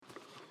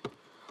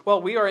Well,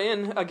 we are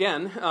in,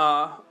 again,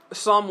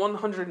 Psalm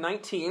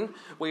 119.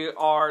 We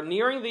are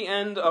nearing the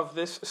end of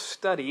this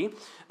study.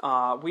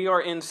 We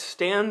are in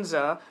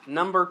stanza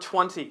number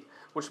 20,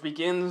 which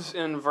begins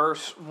in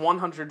verse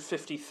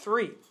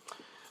 153.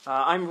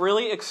 I'm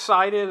really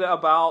excited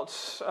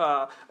about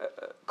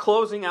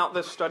closing out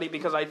this study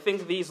because I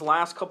think these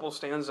last couple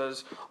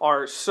stanzas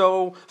are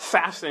so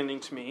fascinating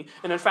to me.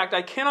 And in fact,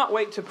 I cannot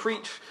wait to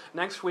preach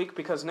next week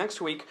because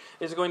next week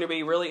is going to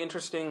be really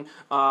interesting.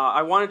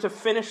 I wanted to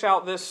finish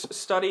out this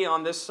study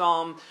on this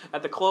psalm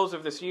at the close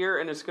of this year,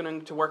 and it's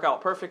going to work out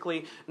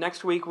perfectly.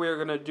 Next week, we're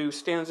going to do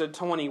stanza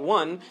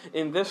 21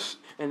 in this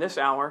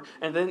hour,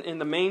 and then in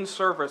the main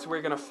service,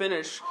 we're going to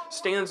finish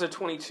stanza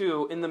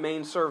 22 in the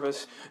main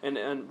service,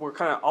 and we're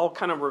I'll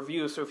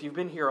review. So if you've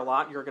been here a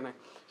lot, you're going to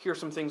hear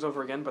some things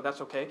over again, but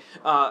that's okay.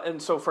 And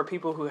so for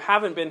people who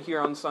haven't been here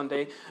on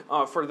Sunday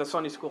for the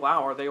Sunday school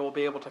hour, they will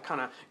be able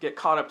to get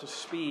caught up to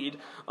speed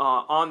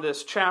on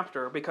this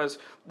chapter, because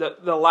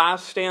the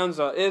last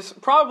stanza is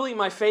probably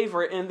my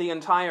favorite in the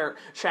entire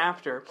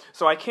chapter.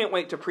 So I can't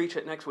wait to preach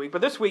it next week.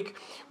 But this week,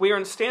 we are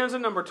in stanza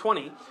number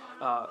 20,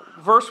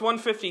 verse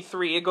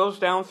 153. It goes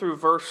down through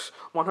verse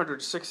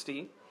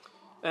 160.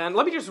 And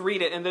let me just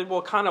read it, and then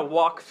we'll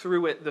walk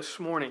through it this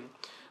morning.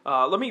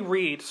 Let me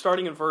read,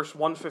 starting in verse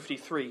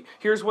 153.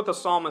 Here's what the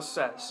psalmist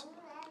says.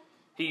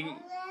 He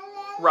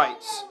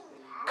writes,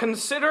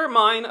 "Consider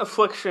mine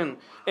affliction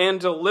and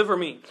deliver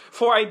me,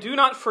 for I do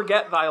not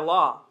forget thy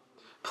law.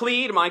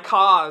 Plead my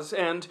cause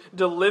and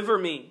deliver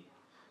me.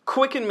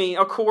 Quicken me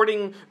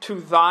according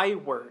to thy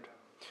word.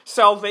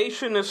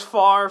 Salvation is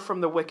far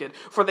from the wicked,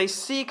 for they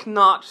seek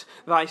not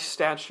thy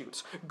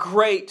statutes.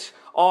 Great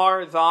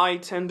are thy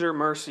tender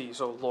mercies,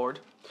 O Lord.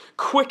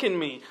 Quicken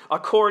me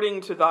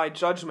according to thy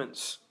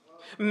judgments.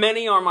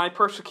 Many are my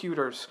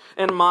persecutors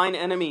and mine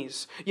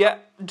enemies,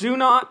 yet do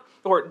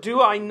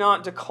I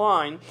not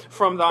decline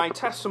from thy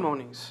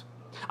testimonies.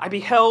 I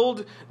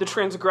beheld the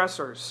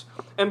transgressors,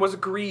 and was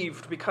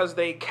grieved because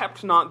they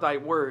kept not thy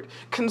word.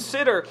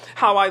 Consider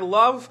how I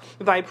love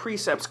thy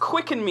precepts.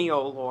 Quicken me,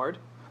 O Lord,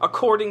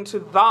 according to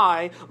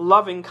thy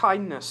loving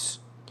kindness.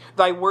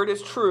 Thy word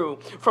is true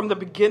from the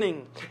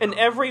beginning, and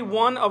every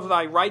one of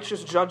thy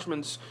righteous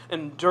judgments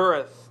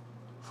endureth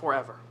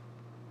forever."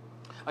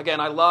 Again,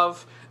 I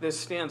love this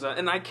stanza,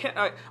 and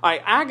I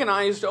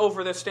agonized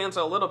over this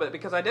stanza a little bit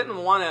because I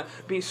didn't want to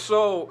be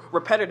so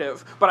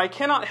repetitive, but I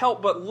cannot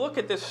help but look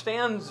at this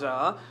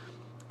stanza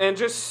and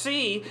just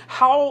see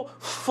how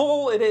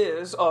full it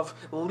is of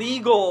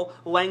legal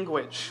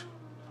language.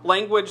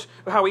 Language,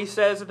 how he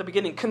says at the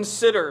beginning,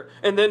 consider,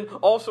 and then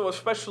also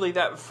especially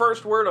that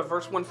first word of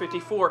verse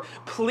 154,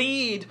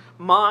 plead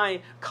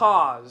my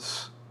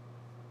cause.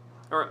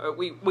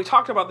 We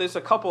talked about this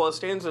a couple of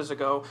stanzas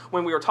ago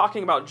when we were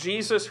talking about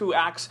Jesus, who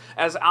acts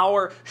as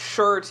our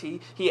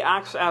surety. He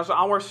acts as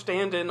our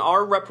stand-in,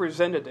 our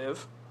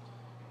representative.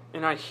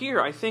 And I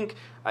think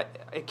I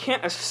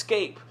can't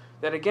escape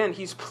that, again,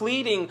 he's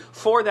pleading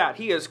for that.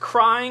 He is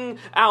crying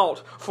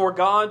out for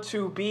God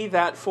to be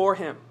that for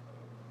him.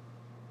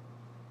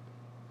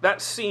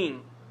 That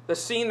scene, the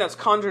scene that's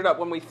conjured up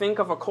when we think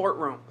of a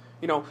courtroom.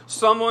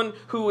 Someone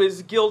who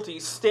is guilty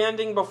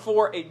standing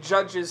before a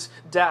judge's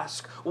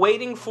desk,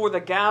 waiting for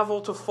the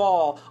gavel to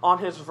fall on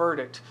his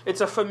verdict.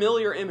 It's a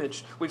familiar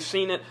image. We've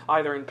seen it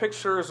either in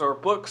pictures or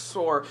books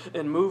or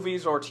in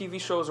movies or TV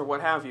shows or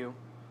what have you.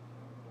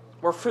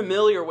 We're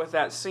familiar with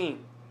that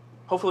scene.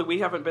 Hopefully we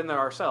haven't been there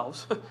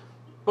ourselves.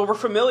 But we're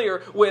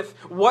familiar with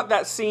what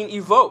that scene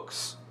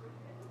evokes.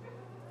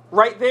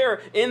 Right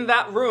there in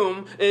that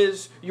room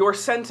is your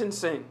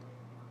sentencing.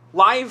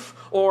 Life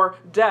or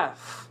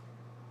death.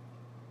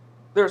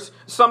 There's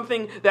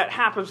something that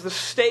happens. The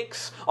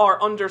stakes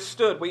are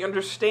understood. We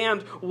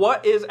understand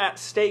what is at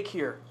stake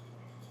here.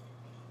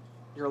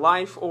 Your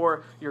life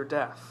or your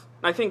death.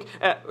 And I think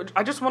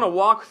I just want to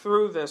walk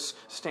through this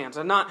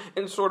stanza, not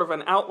in sort of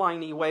an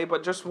outline-y way,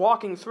 but just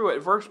walking through it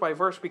verse by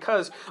verse,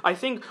 because I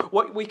think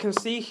what we can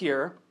see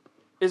here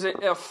is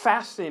a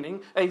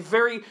fascinating, a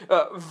very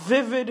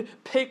vivid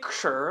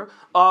picture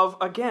of,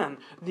 again,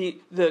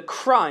 the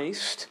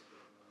Christ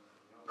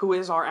who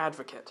is our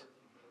advocate.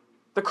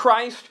 The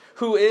Christ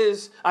who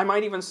is, I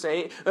might even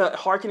say,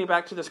 hearkening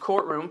back to this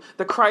courtroom,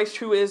 the Christ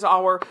who is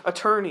our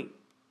attorney.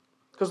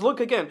 Because look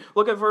at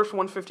verse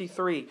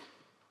 153.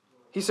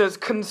 He says,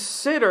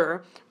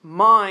 "Consider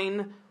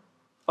mine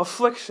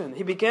affliction."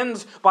 He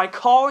begins by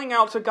calling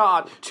out to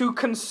God to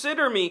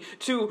consider me,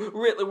 to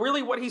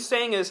really what he's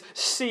saying is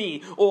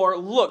see or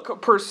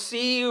look,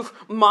 perceive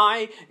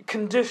my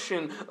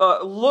condition,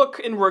 look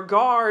in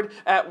regard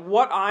at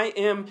what I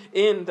am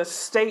in, the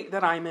state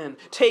that I'm in.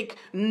 Take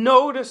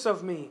notice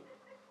of me,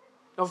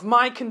 of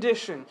my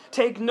condition.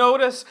 Take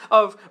notice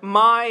of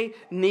my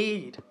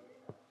need.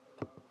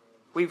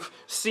 We've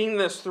seen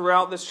this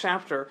throughout this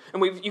chapter,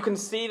 and you can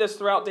see this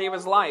throughout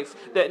David's life.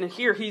 That in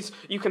here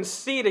you can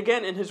see it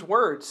again in his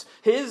words.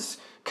 His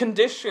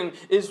condition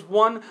is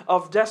one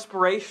of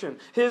desperation.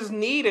 His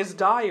need is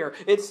dire.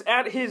 He's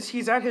at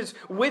his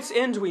wit's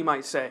end, we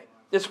might say.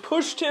 It's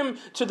pushed him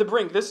to the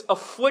brink. This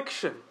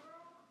affliction.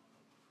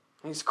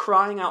 He's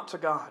crying out to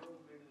God.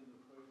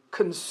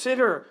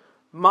 Consider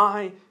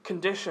my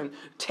condition.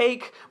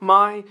 Take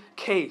my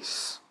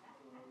case.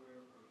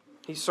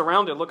 He's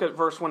surrounded. Look at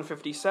verse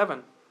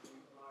 157.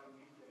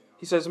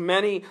 He says,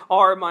 many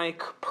are my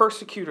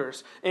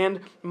persecutors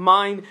and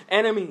mine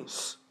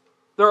enemies.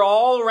 They're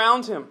all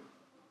around him.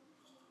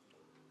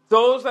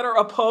 Those that are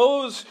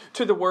opposed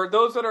to the word,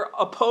 those that are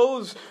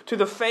opposed to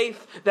the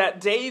faith that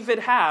David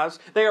has,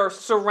 they are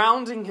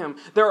surrounding him.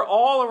 They're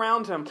all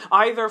around him,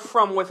 either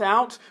from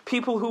without,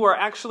 people who are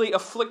actually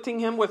afflicting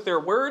him with their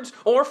words,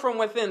 or from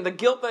within, the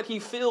guilt that he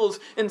feels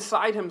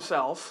inside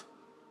himself.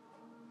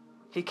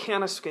 He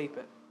can't escape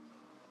it.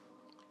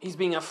 He's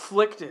being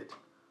afflicted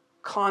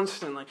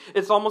constantly.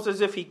 It's almost as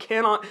if he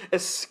cannot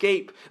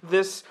escape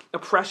this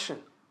oppression.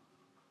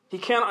 He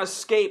cannot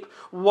escape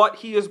what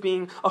he is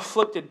being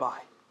afflicted by.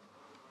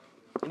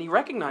 And he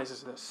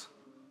recognizes this.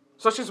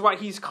 Such is why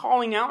he's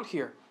calling out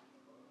here.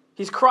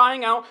 He's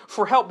crying out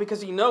for help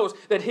because he knows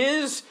that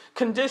his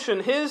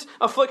condition, his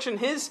affliction,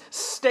 his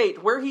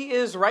state, where he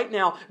is right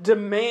now,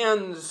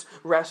 demands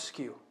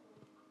rescue.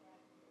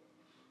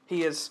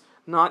 He is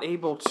not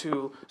able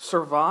to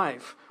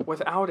survive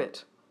without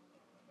it.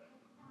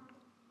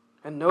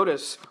 And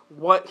notice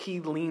what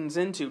he leans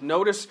into.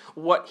 Notice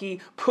what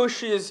he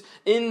pushes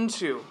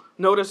into.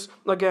 Notice,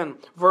 again,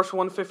 verse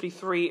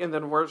 153 and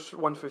then verse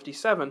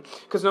 157.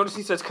 Because notice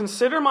he says,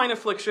 consider mine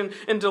affliction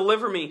and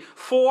deliver me,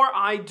 for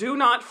I do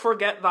not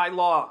forget thy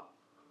law.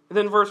 And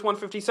then verse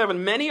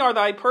 157, many are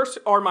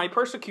my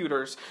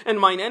persecutors and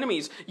mine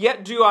enemies,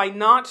 yet do I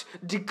not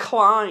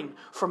decline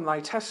from thy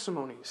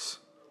testimonies.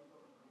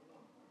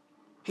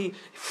 He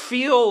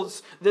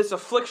feels this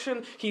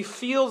affliction, he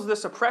feels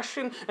this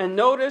oppression, and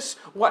notice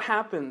what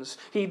happens.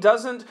 He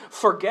doesn't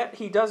forget,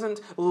 he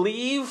doesn't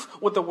leave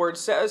what the word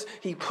says,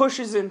 he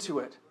pushes into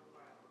it.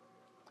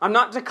 I'm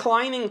not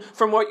declining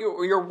from what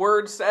your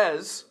word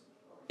says.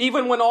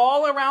 Even when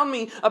all around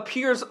me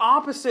appears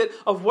opposite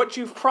of what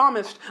you've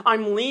promised,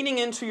 I'm leaning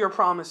into your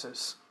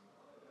promises.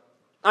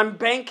 I'm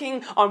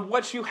banking on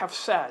what you have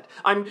said.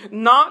 I'm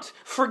not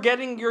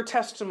forgetting your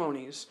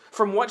testimonies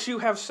from what you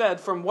have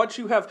said, from what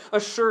you have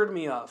assured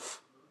me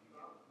of.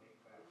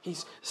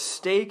 He's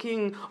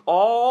staking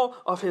all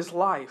of his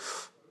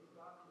life.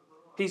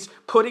 He's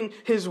putting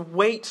his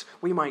weight,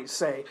 we might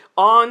say,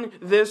 on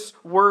this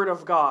word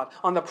of God,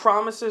 on the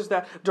promises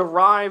that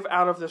derive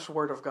out of this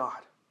word of God.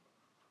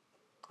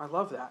 I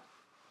love that.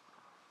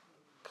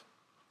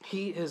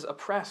 He is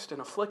oppressed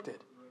and afflicted.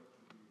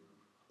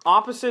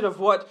 Opposite of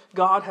what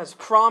God has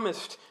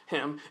promised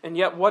him. And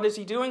yet what is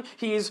he doing?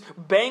 He is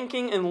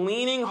banking and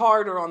leaning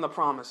harder on the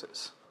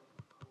promises.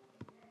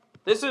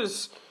 This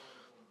is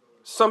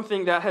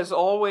something that has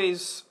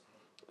always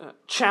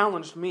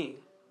challenged me.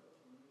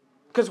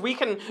 Because we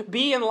can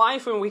be in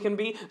life and we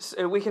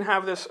can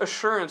have this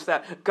assurance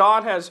that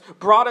God has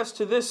brought us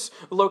to this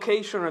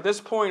location or this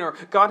point, or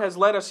God has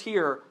led us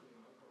here.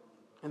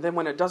 And then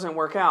when it doesn't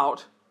work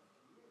out,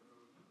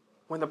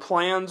 when the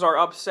plans are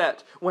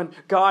upset, when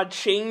God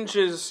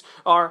changes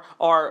our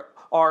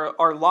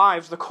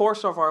lives, the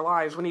course of our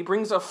lives, when he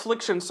brings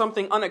affliction,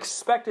 something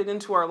unexpected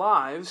into our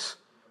lives,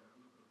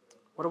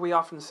 what do we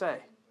often say?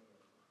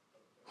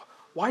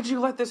 Why'd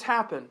you let this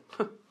happen?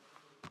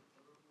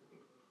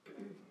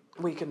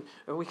 We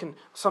can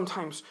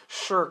sometimes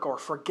shirk or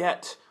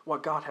forget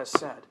what God has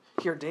said.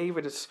 Here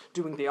David is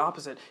doing the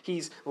opposite.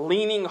 He's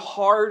leaning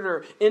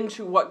harder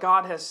into what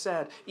God has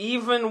said.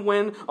 Even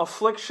when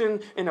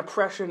affliction and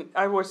oppression,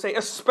 I would say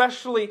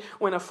especially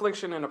when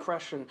affliction and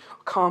oppression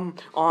come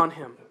on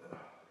him.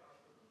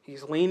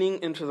 He's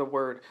leaning into the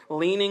word,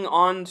 leaning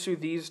onto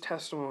these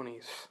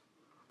testimonies.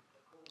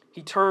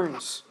 He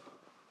turns.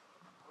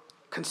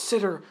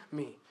 Consider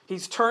me.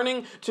 He's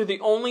turning to the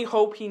only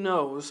hope he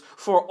knows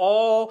for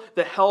all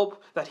the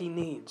help that he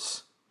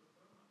needs.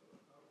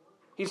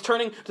 He's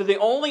turning to the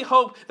only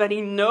hope that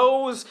he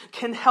knows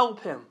can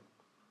help him.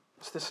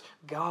 It's this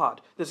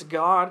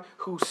God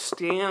who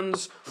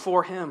stands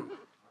for him.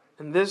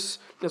 And this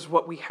is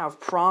what we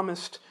have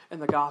promised in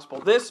the gospel.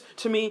 This,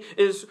 to me,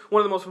 is one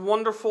of the most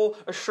wonderful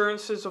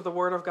assurances of the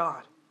Word of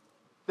God.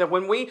 That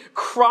when we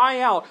cry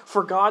out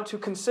for God to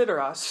consider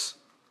us,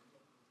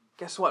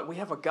 guess what? We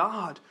have a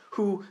God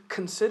who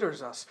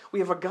considers us. We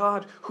have a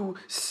God who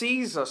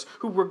sees us,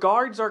 who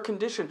regards our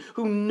condition,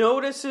 who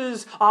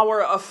notices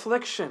our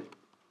affliction.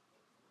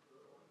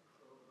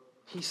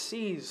 He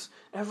sees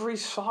every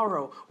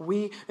sorrow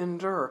we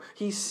endure.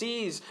 He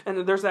sees,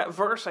 and there's that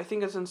verse, I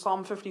think it's in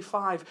Psalm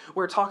 55,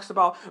 where it talks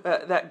about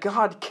that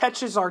God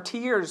catches our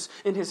tears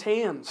in his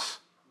hands.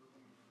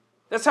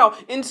 That's how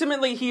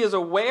intimately he is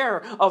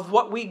aware of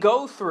what we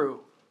go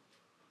through.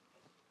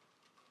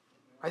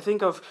 I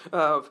think of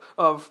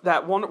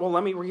that one. Well,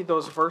 let me read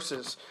those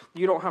verses.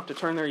 You don't have to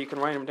turn there. You can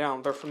write them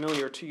down. They're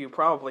familiar to you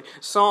probably.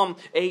 Psalm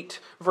 8,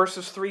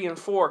 verses 3 and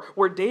 4,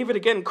 where David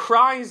again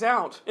cries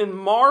out in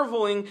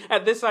marveling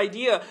at this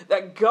idea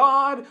that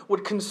God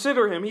would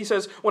consider him. He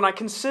says, when I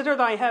consider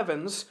thy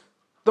heavens,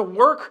 The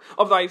work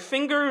of thy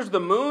fingers, the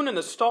moon and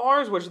the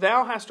stars which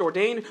thou hast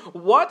ordained.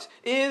 What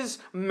is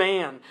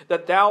man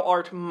that thou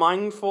art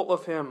mindful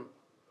of him?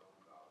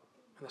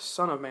 And the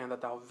Son of Man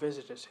that thou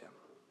visitest him.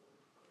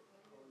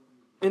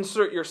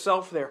 Insert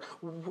yourself there.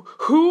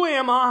 Who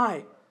am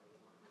I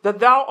that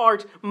thou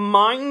art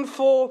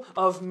mindful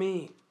of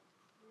me?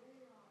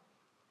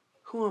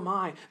 Who am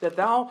I that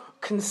thou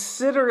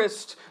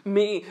considerest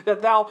me,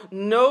 that thou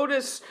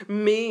notest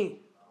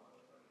me?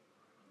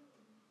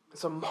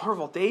 It's a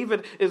marvel.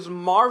 David is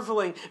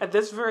marveling at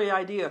this very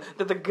idea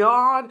that the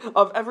God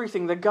of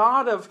everything, the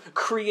God of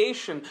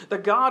creation, the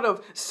God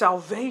of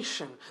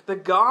salvation, the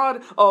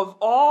God of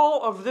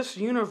all of this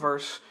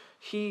universe,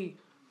 he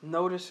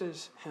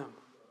notices him.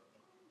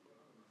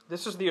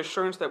 This is the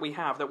assurance that we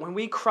have, that when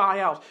we cry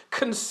out,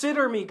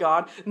 consider me,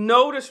 God,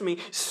 notice me,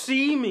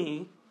 see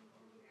me,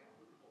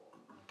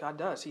 God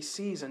does. He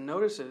sees and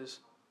notices,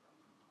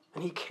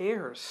 and he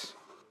cares.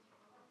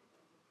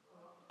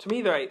 To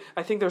me,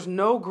 I think there's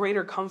no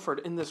greater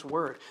comfort in this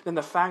word than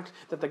the fact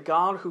that the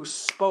God who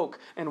spoke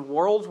and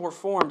worlds were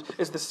formed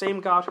is the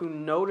same God who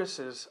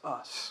notices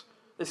us,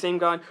 the same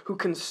God who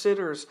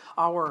considers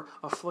our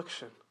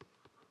affliction,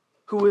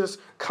 who is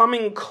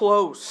coming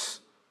close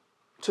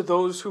to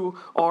those who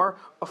are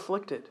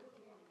afflicted.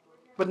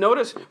 But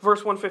notice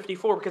verse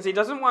 154, because he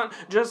doesn't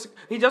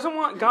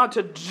want God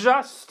to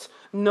just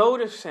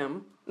notice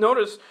him.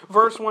 Notice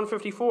verse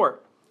 154.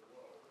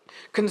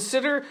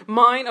 Consider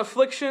mine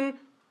affliction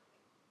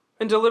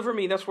and deliver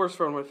me. That's verse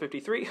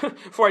 153.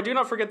 For I do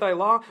not forget thy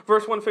law.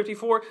 Verse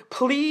 154.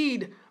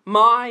 Plead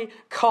my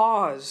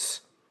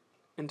cause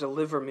and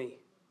deliver me.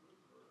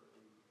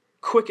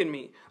 Quicken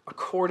me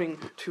according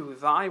to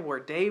thy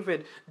word.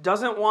 David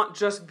doesn't want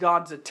just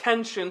God's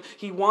attention.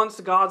 He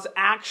wants God's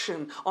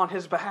action on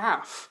his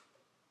behalf.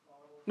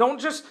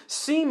 Don't just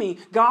see me.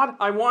 God,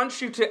 I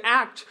want you to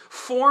act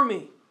for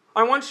me.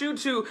 I want you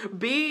to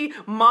be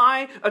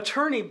my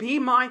attorney, be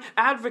my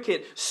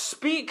advocate.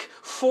 Speak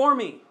for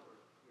me.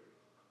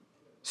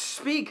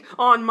 Speak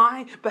on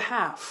my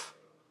behalf.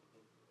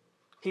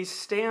 He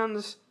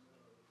stands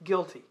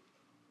guilty.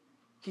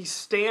 He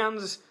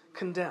stands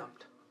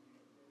condemned.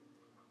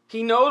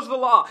 He knows the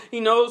law.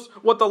 He knows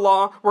what the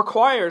law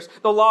requires.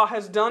 The law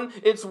has done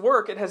its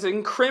work. It has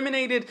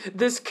incriminated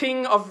this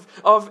king of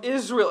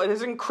Israel. It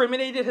has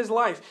incriminated his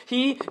life.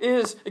 He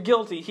is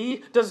guilty.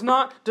 He does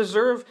not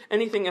deserve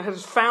anything. It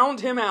has found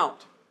him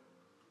out.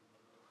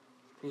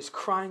 He's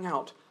crying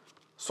out,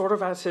 sort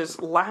of as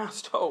his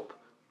last hope,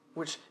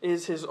 which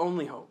is his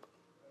only hope.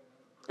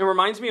 It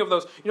reminds me of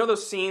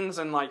those scenes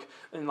in like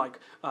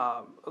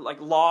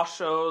law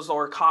shows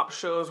or cop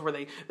shows where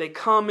they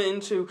come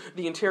into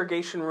the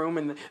interrogation room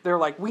and they're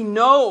like, we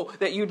know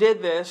that you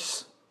did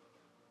this.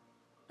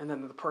 And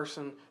then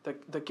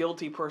the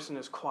guilty person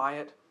is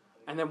quiet.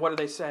 And then what do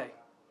they say?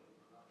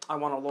 I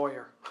want a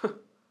lawyer.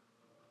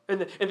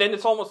 And then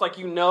it's almost like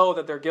you know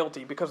that they're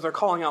guilty because they're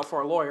calling out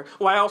for a lawyer.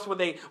 Why else would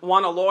they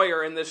want a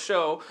lawyer in this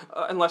show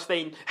unless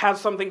they have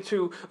something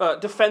to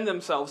defend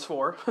themselves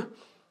for?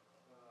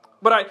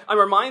 But I'm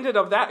reminded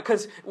of that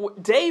because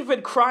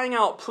David crying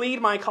out,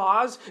 plead my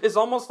cause, is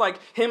almost like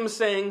him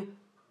saying,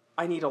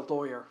 I need a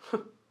lawyer.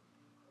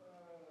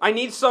 I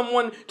need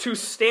someone to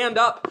stand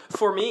up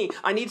for me.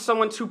 I need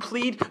someone to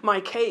plead my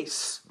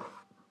case.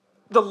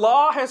 The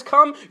law has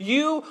come.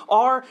 You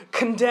are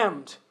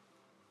condemned.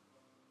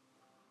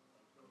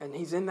 And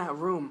he's in that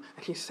room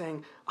and he's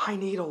saying, I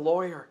need a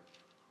lawyer.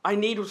 I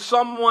need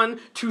someone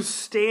to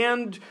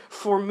stand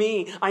for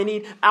me. I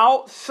need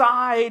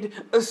outside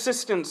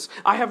assistance.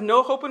 I have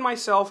no hope in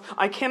myself.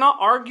 I cannot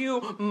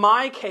argue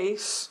my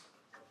case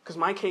because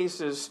my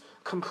case is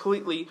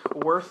completely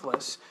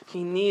worthless.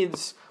 He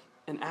needs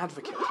an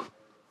advocate.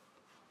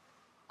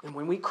 And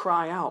when we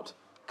cry out,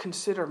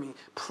 consider me,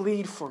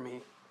 plead for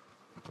me,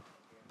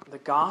 the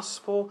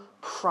gospel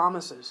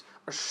promises,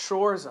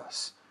 assures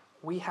us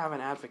we have an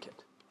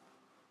advocate.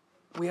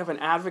 We have an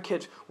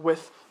advocate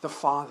with the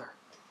Father.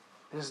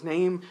 And his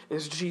name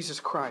is Jesus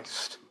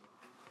Christ.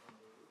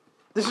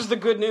 This is the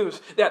good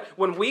news, that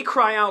when we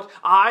cry out,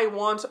 I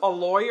want a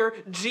lawyer,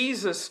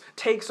 Jesus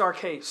takes our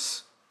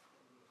case.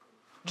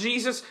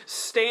 Jesus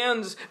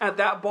stands at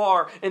that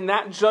bar in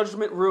that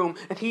judgment room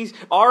and he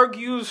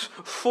argues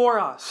for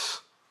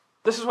us.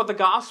 This is what the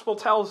gospel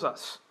tells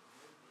us.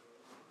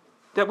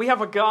 That we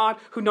have a God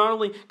who not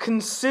only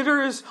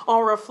considers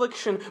our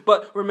affliction,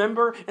 but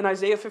remember in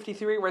Isaiah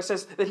 53 where it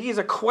says that he is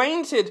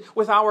acquainted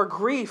with our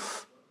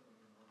grief.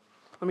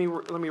 Let me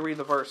read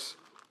the verse.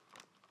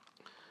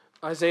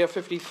 Isaiah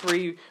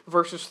 53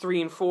 verses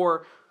 3 and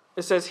 4.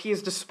 It says, he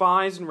is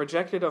despised and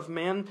rejected of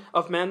men,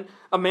 a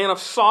man of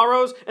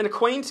sorrows and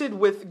acquainted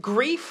with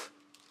grief.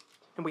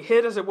 And we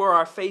hid, as it were,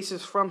 our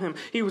faces from him.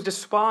 He was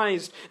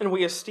despised, and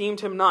we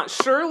esteemed him not.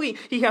 Surely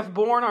he hath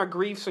borne our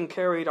griefs and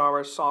carried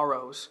our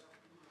sorrows.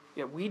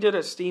 Yet we did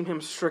esteem him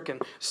stricken,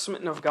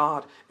 smitten of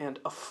God, and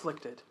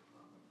afflicted.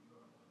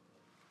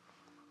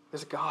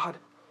 This God,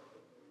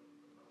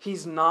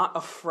 He's not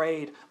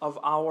afraid of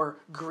our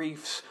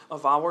griefs,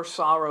 of our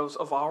sorrows,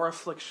 of our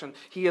affliction.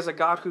 He is a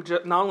God who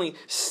not only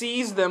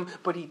sees them,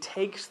 but He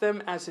takes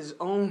them as His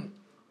own.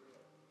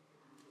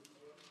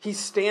 He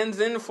stands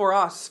in for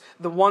us,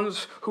 the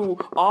ones who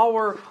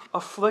are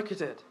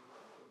afflicted.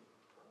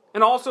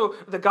 And also,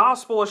 the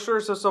gospel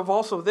assures us of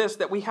also this,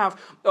 that we have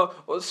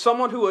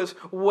someone who is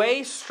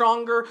way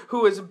stronger,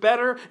 who is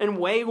better and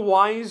way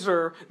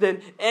wiser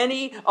than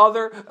any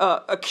other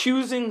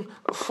accusing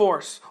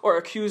force or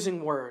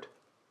accusing word.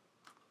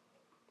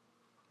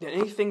 Than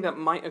anything that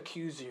might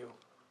accuse you.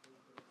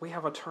 We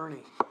have an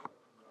attorney.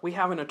 We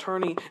have an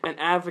attorney, an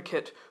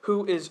advocate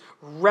who is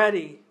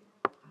ready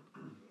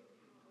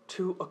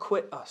to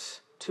acquit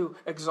us, to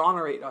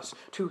exonerate us,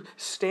 to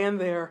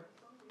stand there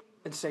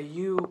and say,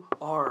 you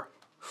are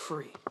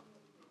free.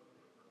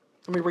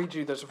 Let me read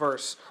you this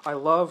verse.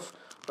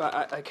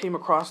 I came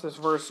across this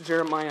verse,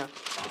 Jeremiah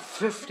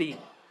 50.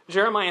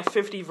 Jeremiah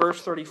 50,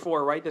 verse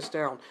 34. Write this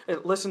down.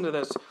 Listen to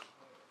this.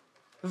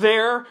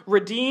 Their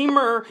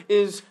Redeemer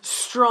is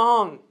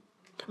strong.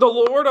 The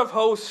Lord of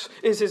hosts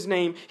is His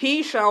name.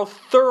 He shall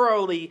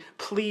thoroughly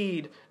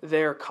plead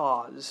their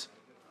cause,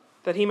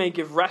 that He may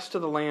give rest to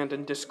the land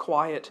and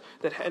disquiet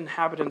the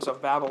inhabitants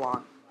of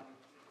Babylon.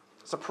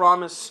 It's a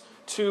promise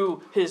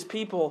to His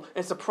people.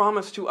 It's a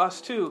promise to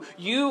us too.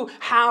 You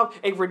have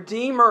a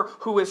Redeemer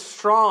who is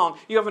strong.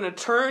 You have an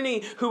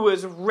attorney who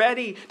is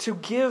ready to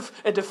give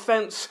a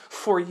defense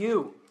for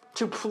you,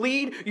 to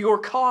plead your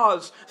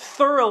cause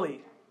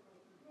thoroughly.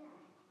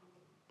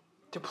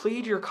 To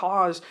plead your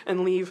cause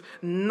and leave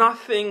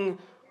nothing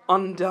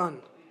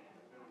undone.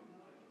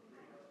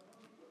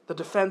 The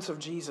defense of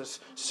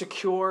Jesus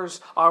secures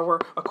our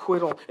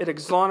acquittal. It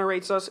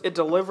exonerates us. It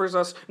delivers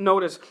us.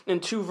 Notice, in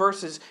 2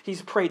 verses,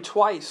 He's prayed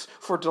twice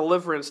for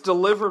deliverance.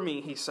 Deliver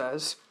me, He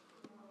says.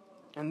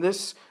 And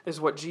this is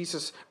what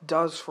Jesus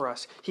does for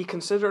us. He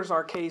considers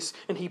our case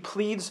and He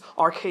pleads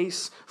our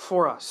case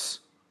for us.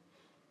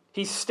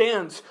 He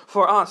stands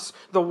for us,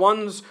 the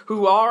ones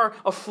who are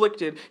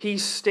afflicted. He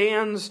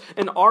stands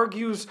and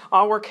argues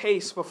our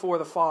case before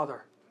the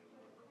Father.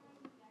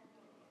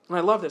 And I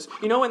love this.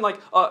 You know,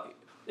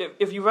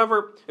 if you've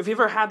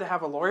ever had to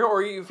have a lawyer,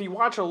 or if you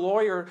watch a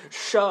lawyer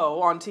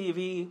show on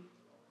TV,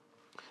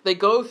 they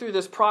go through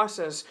this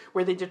process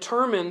where they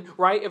determine,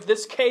 right, if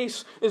this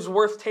case is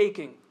worth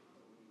taking.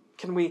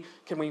 Can we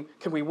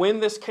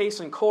win this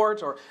case in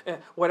court or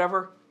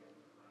whatever?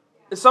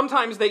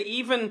 Sometimes they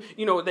even,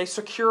 they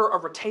secure a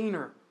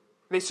retainer.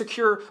 They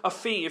secure a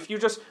fee. If you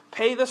just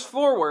pay this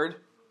forward,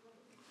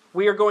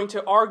 we are going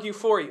to argue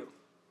for you.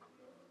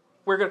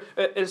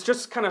 It's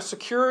just kind of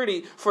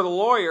security for the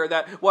lawyer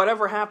that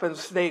whatever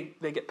happens, they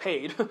get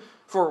paid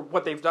for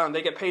what they've done.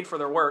 They get paid for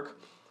their work,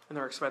 and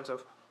they're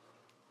expensive.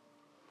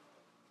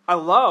 I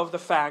love the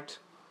fact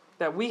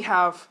that we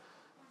have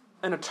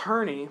an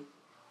attorney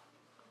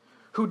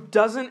who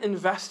doesn't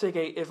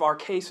investigate if our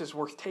case is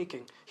worth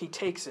taking. He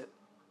takes it.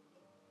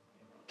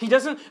 He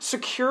doesn't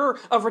secure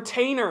a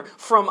retainer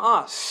from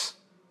us.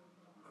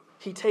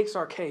 He takes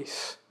our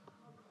case.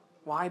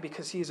 Why?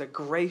 Because He is a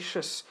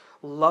gracious,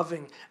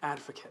 loving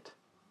advocate.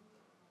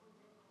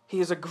 He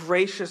is a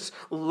gracious,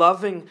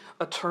 loving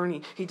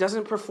attorney. He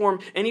doesn't perform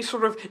any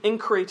sort of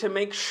inquiry to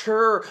make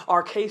sure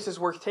our case is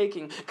worth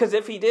taking. Because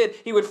if He did,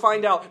 He would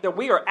find out that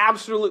we are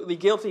absolutely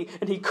guilty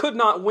and He could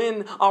not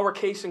win our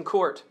case in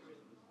court.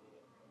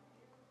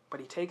 But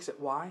He takes it.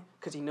 Why?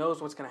 Because He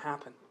knows what's going to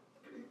happen.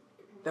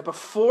 That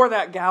before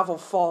that gavel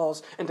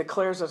falls and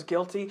declares us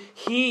guilty,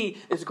 He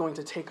is going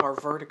to take our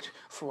verdict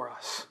for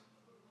us.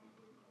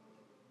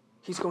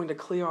 He's going to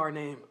clear our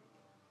name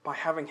by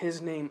having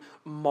His name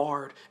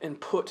marred and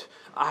put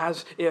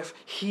as if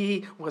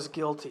He was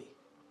guilty.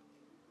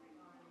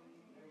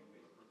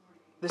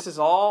 This is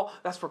all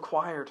that's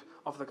required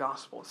of the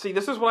gospel. See,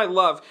 this is what I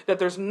love, that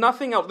there's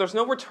nothing else. There's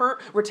no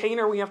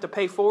retainer we have to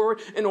pay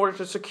forward in order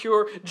to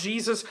secure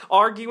Jesus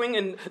arguing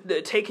and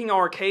taking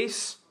our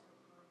case.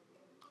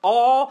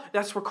 All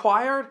that's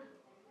required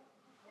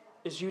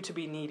is you to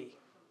be needy,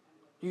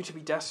 you to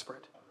be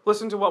desperate.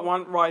 Listen to what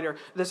one writer,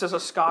 this is a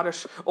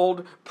Scottish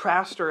old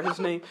pastor, his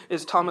name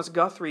is Thomas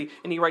Guthrie,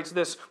 and he writes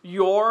this: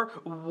 your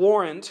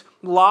warrant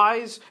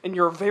lies in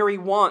your very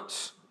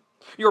wants,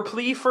 your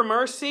plea for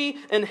mercy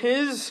in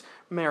His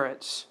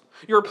merits,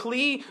 your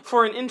plea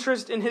for an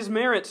interest in His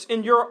merits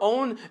in your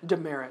own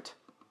demerit.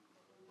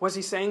 What's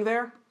he saying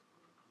there?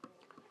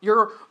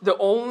 The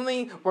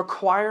only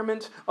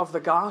requirement of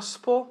the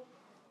gospel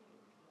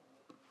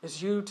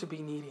is you to be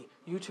needy,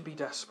 you to be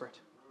desperate.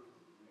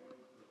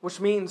 Which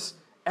means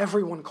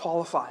everyone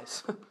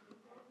qualifies.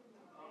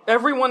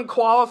 Everyone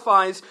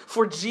qualifies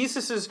for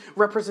Jesus'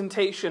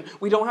 representation.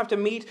 We don't have to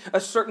meet a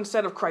certain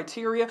set of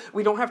criteria.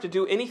 We don't have to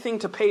do anything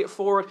to pay it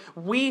forward.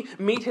 We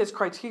meet His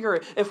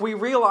criteria. If we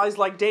realize,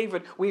 like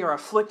David, we are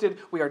afflicted,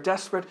 we are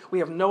desperate, we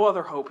have no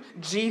other hope.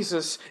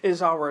 Jesus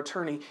is our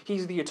attorney.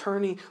 He's the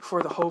attorney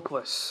for the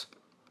hopeless.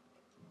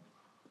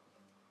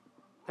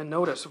 And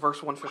notice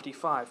verse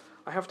 155.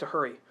 I have to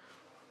hurry.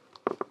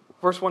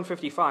 Verse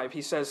 155,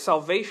 he says,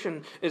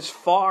 "Salvation is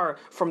far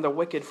from the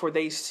wicked, for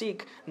they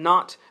seek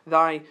not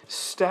thy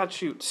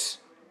statutes."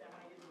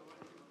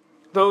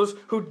 Those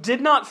who did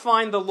not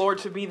find the Lord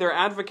to be their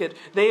advocate,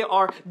 they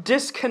are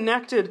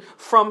disconnected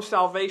from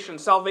salvation.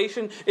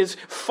 Salvation is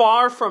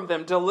far from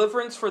them.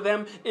 Deliverance for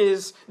them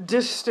is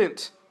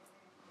distant.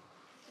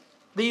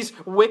 These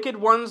wicked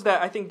ones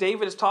that I think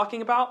David is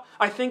talking about,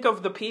 I think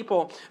of the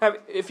people.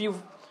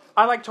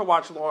 I like to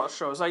watch law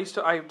shows. I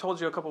told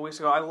you a couple weeks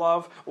ago, I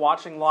love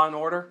watching Law and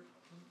Order.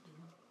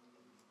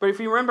 But if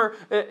you remember,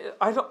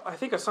 I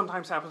think it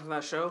sometimes happens in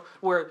that show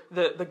where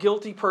the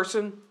guilty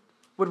person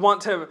would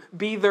want to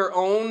be their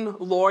own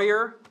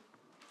lawyer.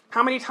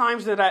 How many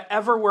times did that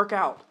ever work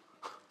out?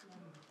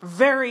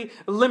 Very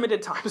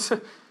limited times.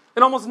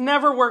 It almost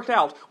never worked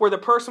out where the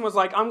person was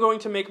like, I'm going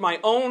to make my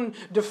own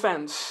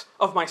defense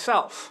of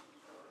myself.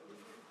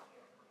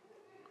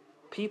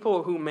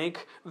 People who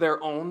make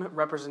their own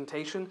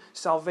representation,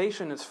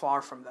 salvation is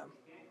far from them.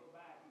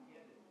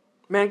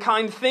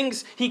 Mankind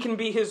thinks he can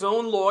be his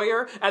own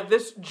lawyer at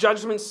this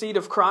judgment seat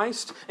of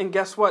Christ. And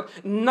guess what?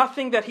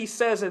 Nothing that he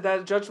says at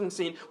that judgment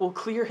seat will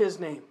clear his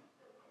name.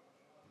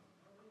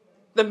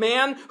 The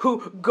man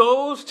who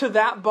goes to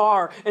that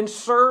bar and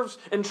serves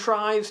and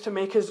tries to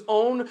make his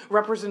own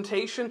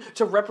representation,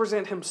 to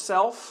represent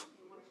himself,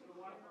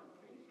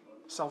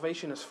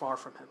 salvation is far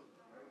from him.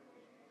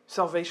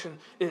 Salvation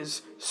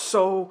is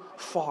so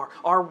far.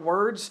 Our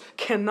words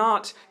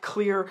cannot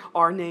clear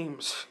our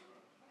names.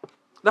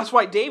 That's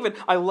why David,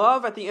 I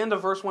love at the end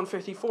of verse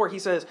 154, he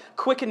says,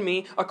 "Quicken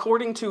me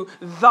according to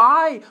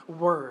thy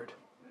word."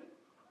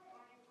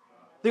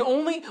 The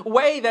only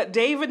way that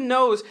David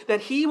knows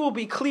that he will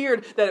be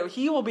cleared, that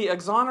he will be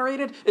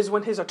exonerated, is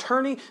when his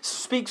attorney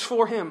speaks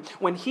for him.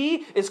 When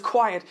he is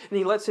quiet and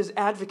he lets his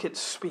advocate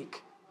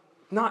speak.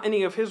 Not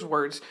any of his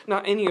words,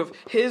 not any of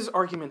his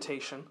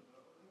argumentation.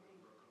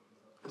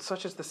 And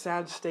such is the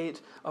sad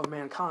state of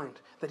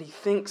mankind, that he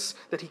thinks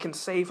that he can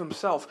save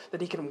himself,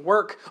 that he can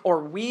work or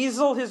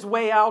weasel his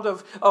way out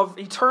of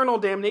eternal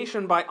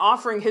damnation by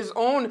offering his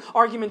own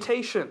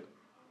argumentation.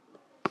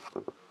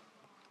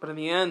 But in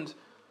the end,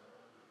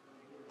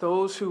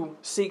 those who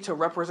seek to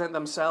represent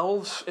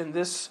themselves in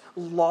this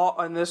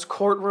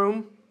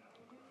courtroom,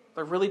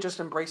 they're really just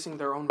embracing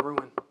their own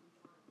ruin.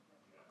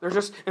 They're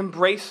just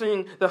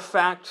embracing the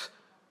fact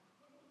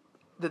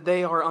that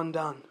they are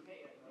undone.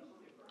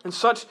 And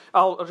such,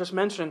 I'll just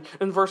mention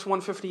in verse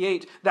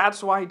 158,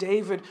 that's why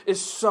David is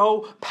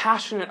so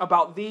passionate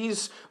about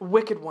these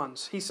wicked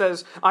ones. He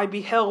says, "I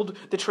beheld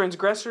the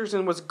transgressors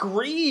and was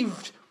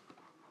grieved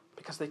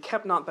because they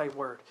kept not thy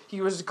word."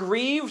 He was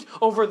grieved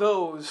over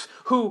those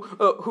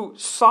who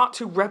sought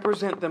to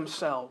represent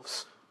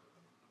themselves.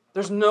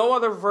 There's no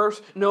other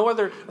verse, no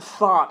other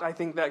thought, I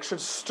think, that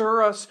should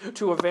stir us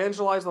to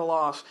evangelize the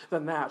lost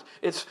than that.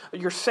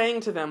 You're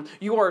saying to them,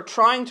 you are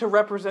trying to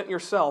represent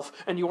yourself,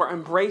 and you are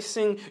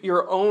embracing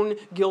your own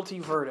guilty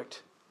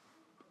verdict.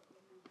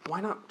 Why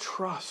not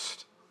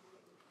trust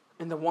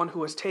in the one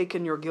who has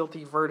taken your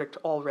guilty verdict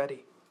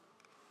already?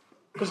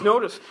 Because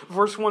notice,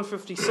 verse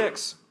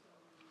 156.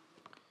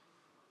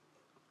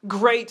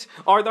 "Great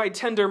are thy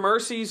tender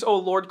mercies, O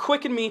Lord.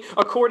 Quicken me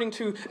according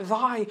to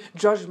thy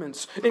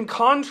judgments." In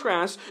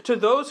contrast to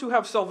those who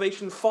have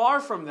salvation far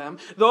from them,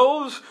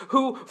 those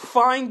who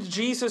find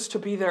Jesus to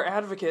be their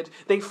advocate,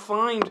 they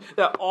find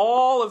that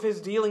all of his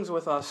dealings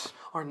with us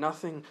are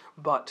nothing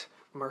but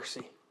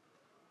mercy.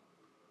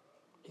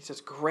 He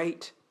says,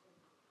 "Great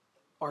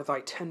are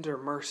thy tender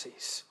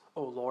mercies,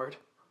 O Lord."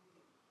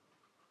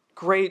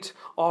 Great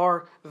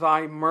are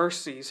thy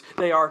mercies.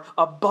 They are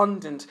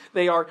abundant.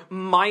 They are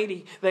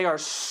mighty. They are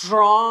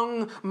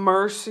strong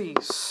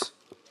mercies.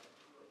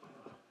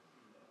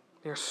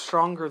 They are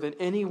stronger than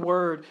any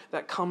word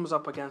that comes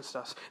up against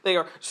us. They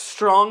are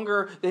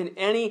stronger than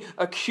any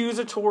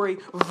accusatory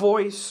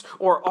voice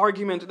or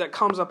argument that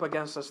comes up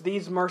against us.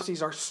 These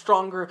mercies are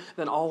stronger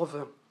than all of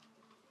them.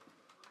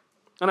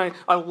 And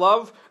I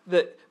love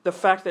the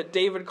fact that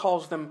David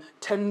calls them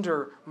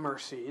tender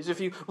mercies. If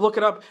you look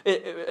it up,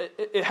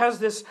 it has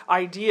this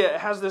idea,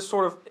 it has this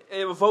it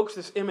evokes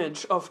this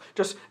image of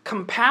just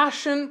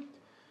compassion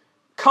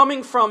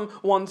coming from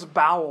one's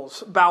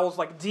bowels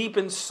like deep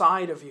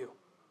inside of you.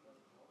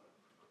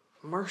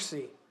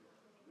 Mercy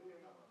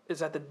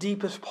is at the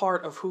deepest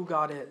part of who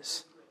God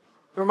is.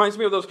 It reminds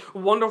me of those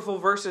wonderful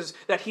verses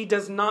that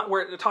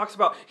where it talks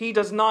about he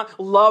does not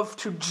love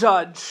to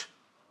judge.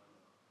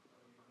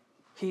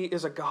 He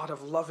is a God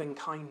of loving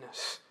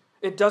kindness.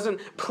 It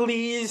doesn't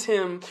please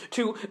him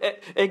to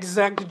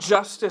exact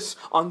justice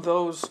on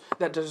those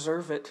that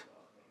deserve it.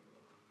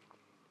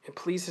 It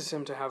pleases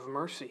him to have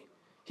mercy.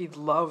 He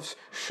loves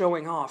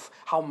showing off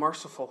how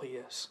merciful he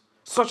is.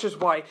 Such is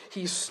why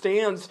he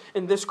stands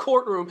in this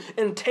courtroom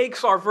and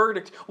takes our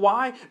verdict.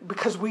 Why?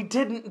 Because we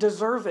didn't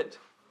deserve it.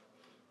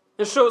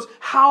 It shows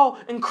how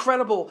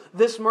incredible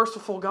this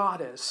merciful God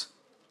is.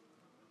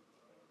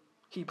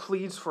 He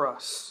pleads for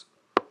us.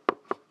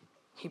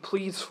 He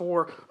pleads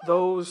for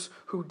those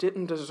who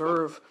didn't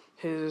deserve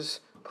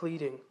his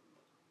pleading.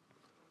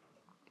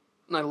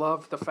 And I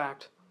love the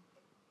fact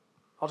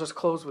I'll just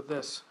close with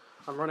this.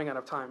 I'm running out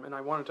of time, and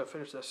I wanted to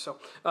finish this. So,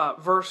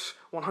 verse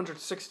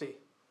 160.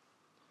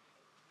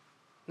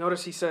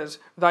 Notice he says,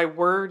 "Thy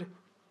word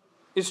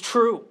is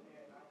true.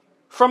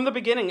 From the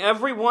beginning,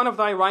 every one of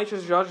thy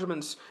righteous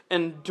judgments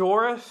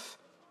endureth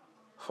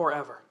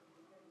forever."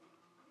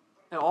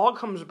 It all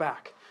comes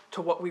back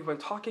to what we've been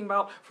talking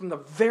about from the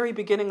very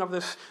beginning of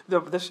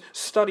this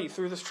study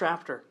through this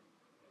chapter.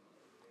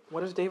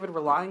 What is David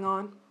relying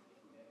on?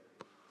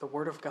 The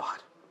Word of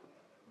God.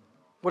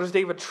 What is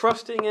David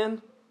trusting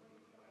in?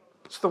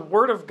 It's the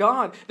Word of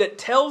God that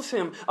tells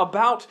him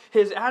about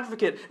his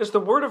advocate. It's the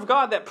Word of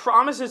God that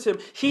promises him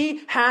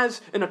he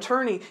has an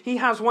attorney. He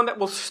has one that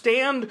will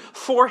stand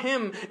for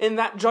him in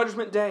that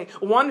judgment day.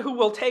 One who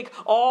will take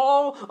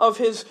all of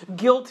his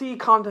guilty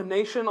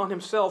condemnation on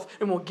himself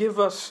and will give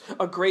us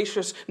a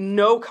gracious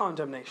no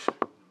condemnation.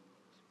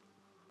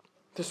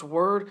 This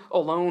Word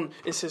alone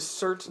is his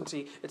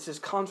certainty. It's his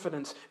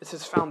confidence. It's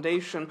his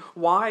foundation.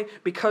 Why?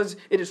 Because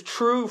it is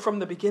true from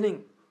the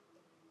beginning.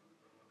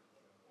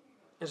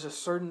 It is a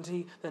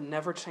certainty that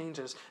never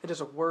changes. It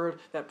is a word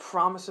that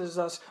promises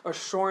us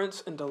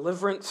assurance and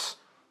deliverance.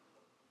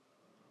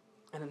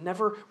 And it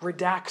never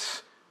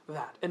redacts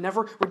that. It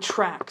never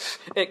retracts.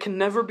 It can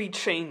never be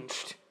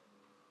changed.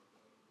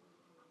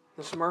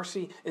 This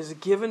mercy is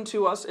given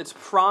to us. It's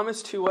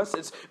promised to us.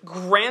 It's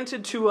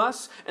granted to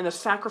us in the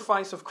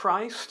sacrifice of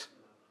Christ.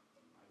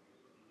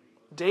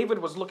 David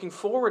was looking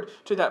forward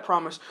to that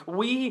promise.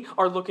 We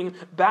are looking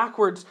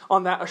backwards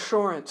on that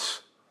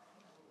assurance.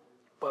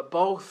 But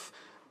both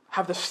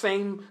have the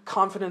same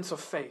confidence of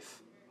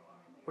faith,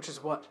 which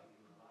is what?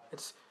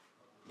 It's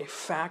a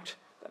fact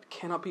that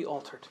cannot be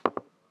altered.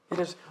 It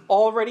has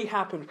already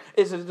happened.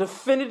 It is a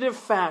definitive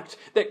fact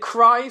that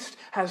Christ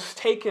has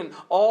taken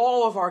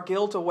all of our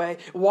guilt away,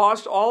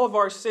 washed all of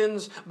our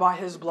sins by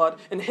his blood,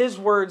 and his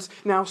words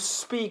now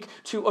speak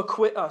to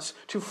acquit us,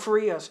 to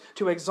free us,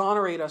 to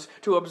exonerate us,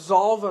 to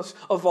absolve us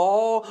of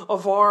all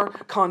of our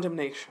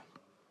condemnation.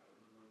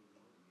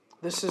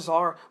 This is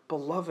our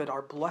beloved,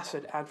 our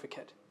blessed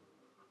advocate,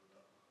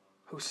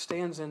 who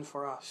stands in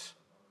for us,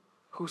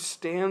 who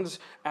stands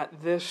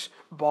at this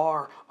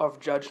bar of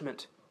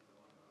judgment.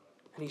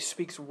 And he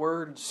speaks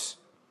words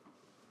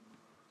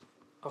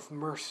of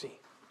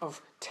mercy,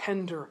 of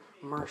tender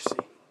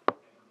mercy.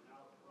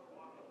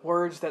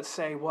 Words that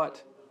say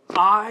what?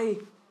 I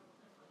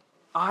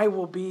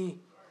will be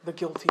the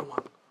guilty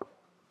one.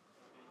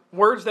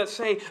 Words that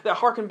say, that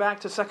harken back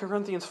to 2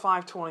 Corinthians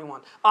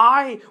 5:21.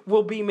 I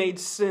will be made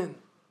sin.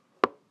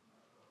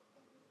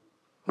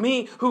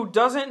 Me, who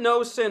doesn't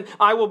know sin,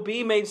 I will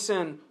be made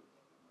sin,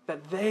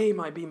 that they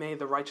might be made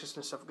the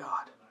righteousness of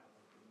God.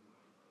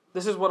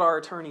 This is what our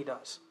attorney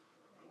does.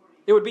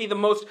 It would be the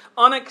most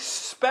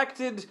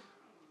unexpected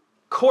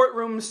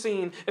courtroom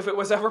scene if it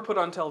was ever put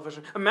on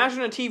television.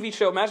 Imagine a TV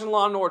show, imagine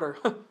Law and Order.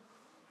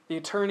 The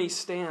attorney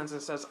stands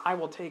and says, I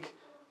will take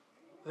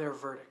their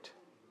verdict.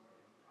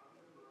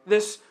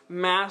 This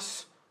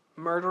mass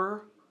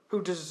murderer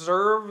who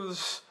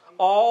deserves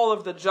all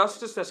of the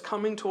justice that's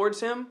coming towards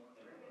him,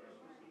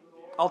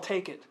 I'll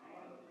take it.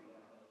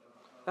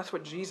 That's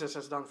what Jesus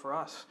has done for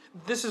us.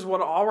 This is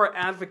what our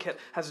advocate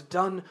has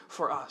done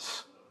for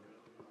us.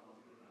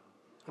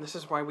 And this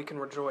is why we can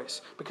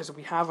rejoice, because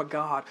we have a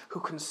God who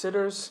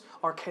considers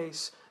our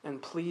case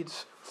and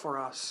pleads for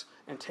us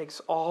and takes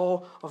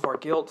all of our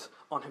guilt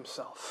on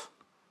himself.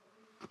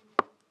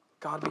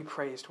 God be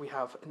praised, we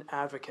have an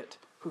advocate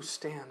who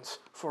stands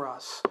for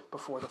us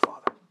before the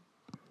Father.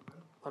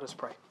 Let us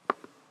pray.